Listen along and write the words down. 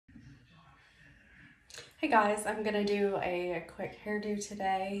Hey guys, I'm gonna do a quick hairdo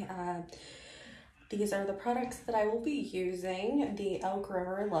today. These are the products that I will be using. The Elk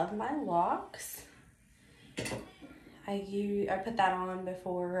River Love My Locks. I put that on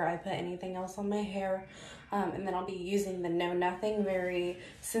before I put anything else on my hair. And then I'll be using the Know Nothing Very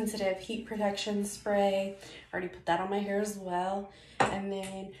Sensitive Heat Protection Spray. I already put that on my hair as well. And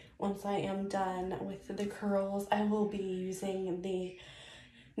then once I am done with the curls, I will be using the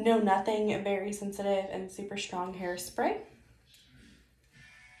Know Nothing Very Sensitive and Super Strong Hairspray.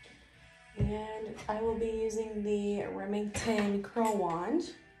 And I will be using the Remington Curl Wand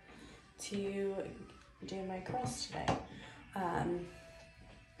to do my curls today.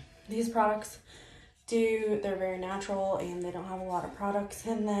 These products they're very natural and they don't have a lot of products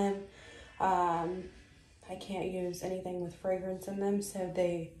in them. I can't use anything with fragrance in them, so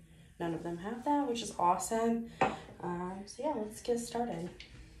none of them have that, which is awesome. So yeah, let's get started.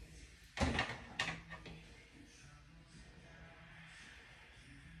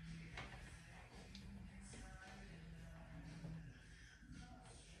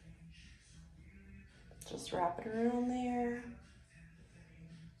 Just wrap it around there.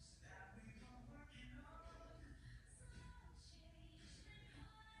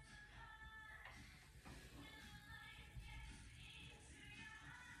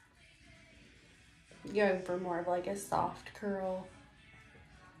 Going for more of like a soft curl.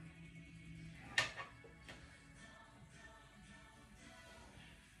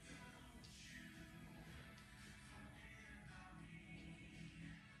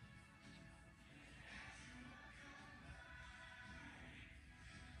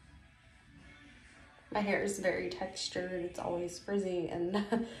 My hair is very textured. It's always frizzy and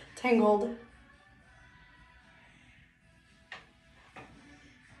tangled.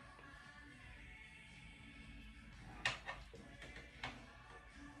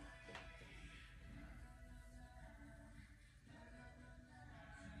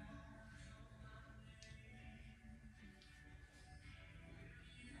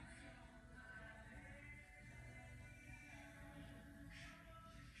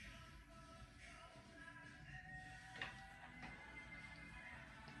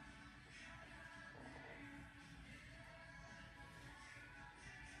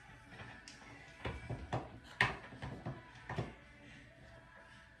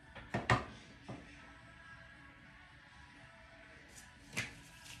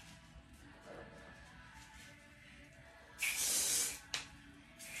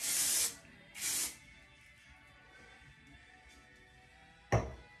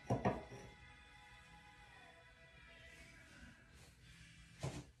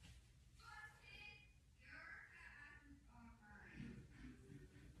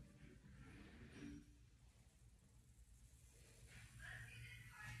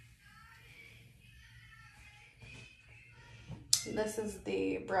 This is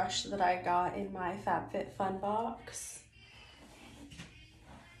the brush that I got in my FabFitFun box.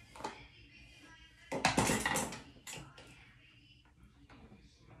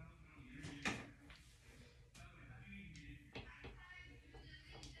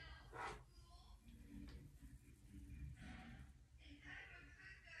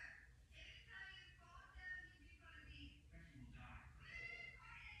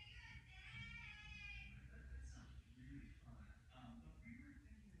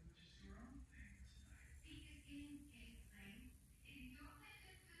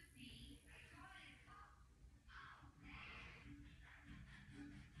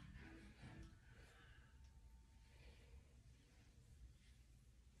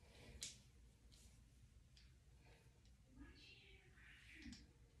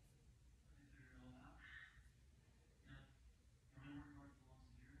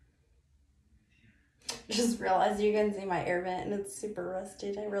 Just realized you can see my air vent and it's super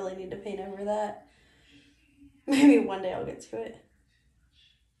rusted. I really need to paint over that. Maybe one day I'll get to it.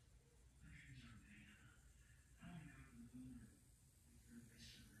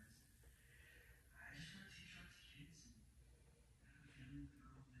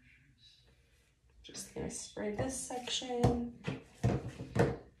 Just gonna spray this section.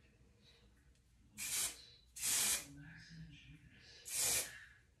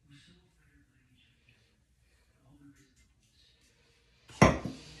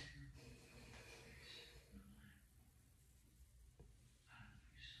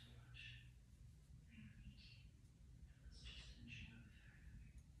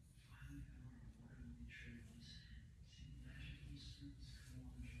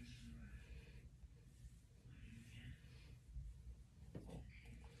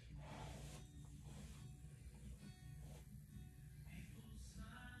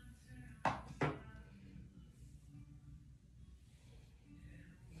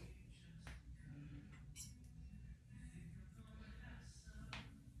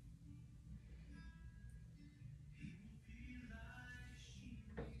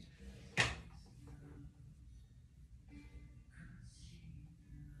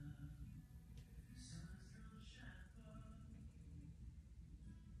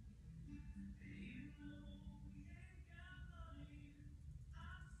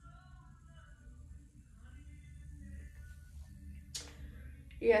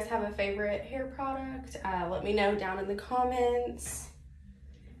 You guys have a favorite hair product? Let me know down in the comments.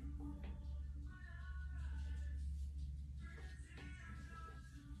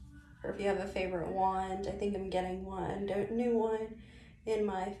 Or if you have a favorite wand. I think I'm getting one, new one in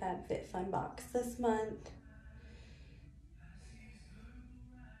my FabFitFun box this month.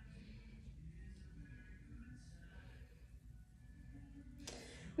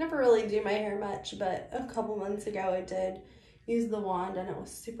 Never really do my hair much, but a couple months ago I did use the wand and it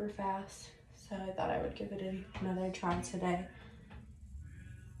was super fast. So I thought I would give it another try today.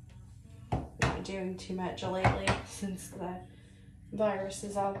 Not doing too much lately since the virus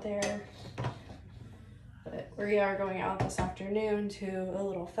is out there. But we are going out this afternoon to a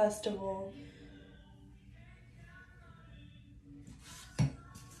little festival.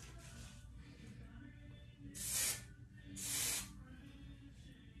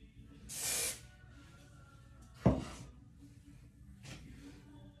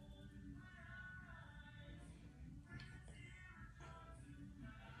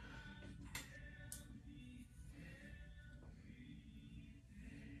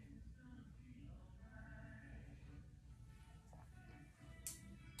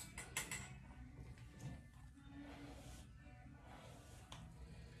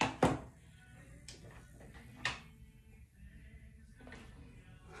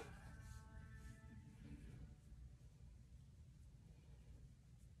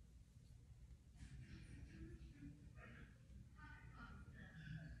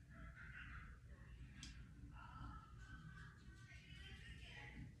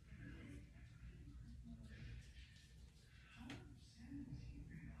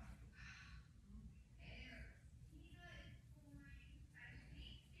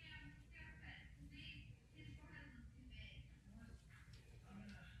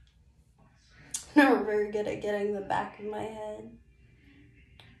 Never very good at getting the back of my head.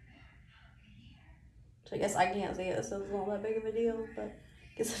 So I guess I can't see it, so it's not that big of a deal, but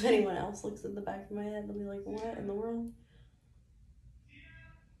I guess if anyone else looks at the back of my head, they'll be like, what in the world?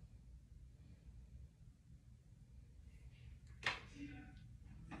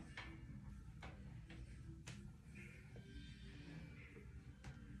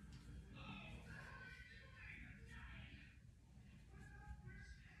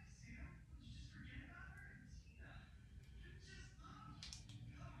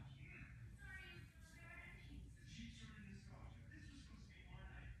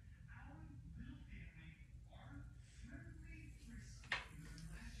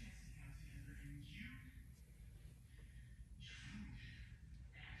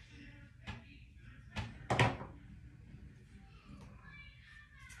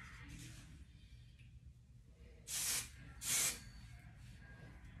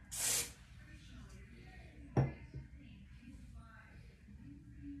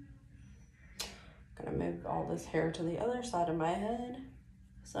 Gonna move all this hair to the other side of my head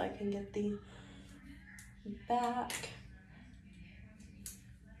so I can get the back.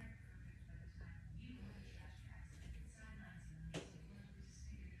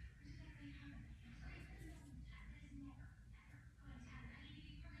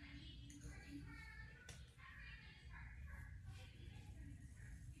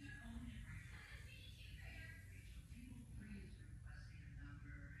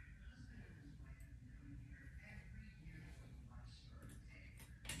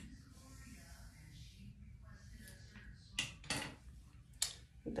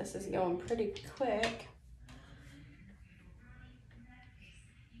 This is going pretty quick.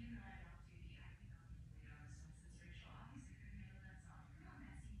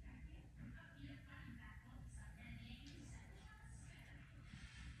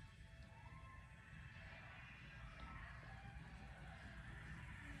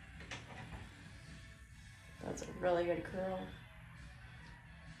 That's a really good curl.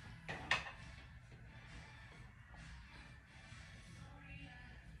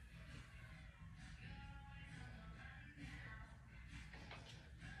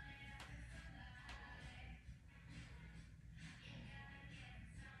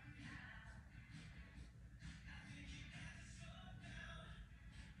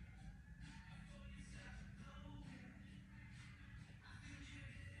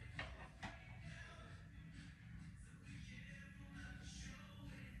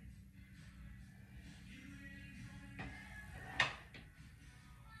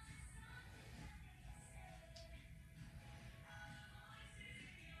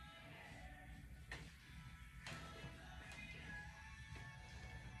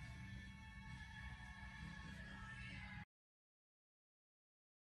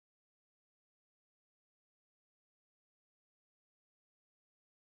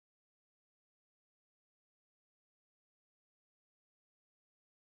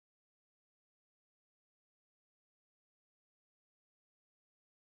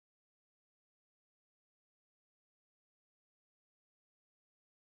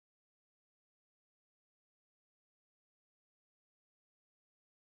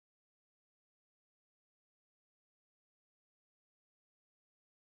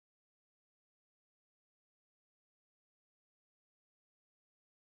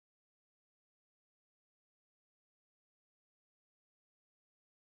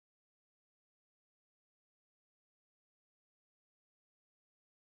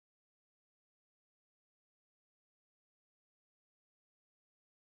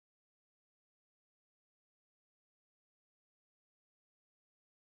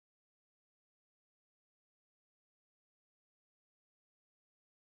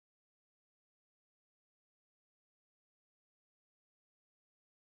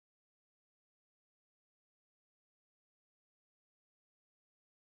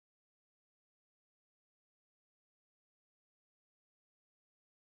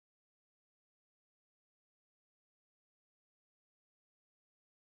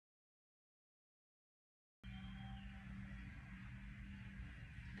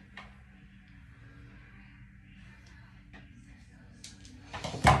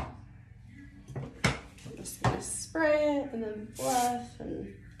 spray it and then fluff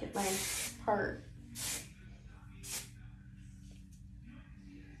and get my part.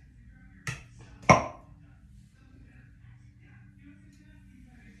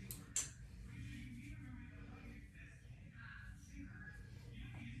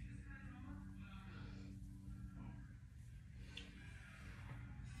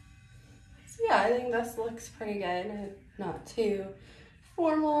 So yeah, I think this looks pretty good. Not too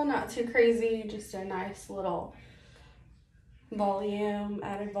formal, not too crazy, just a nice little volume,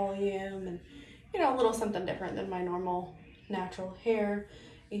 added volume, and you know, a little something different than my normal natural hair.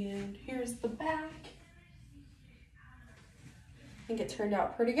 And here's the back. I think it turned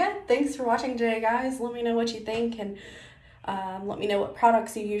out pretty good. Thanks for watching today, guys. Let me know what you think, and let me know what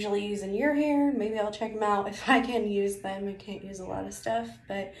products you usually use in your hair. Maybe I'll check them out if I can use them. I can't use a lot of stuff,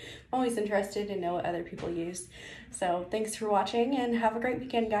 but I'm always interested to know what other people use. So thanks for watching, and have a great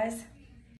weekend, guys.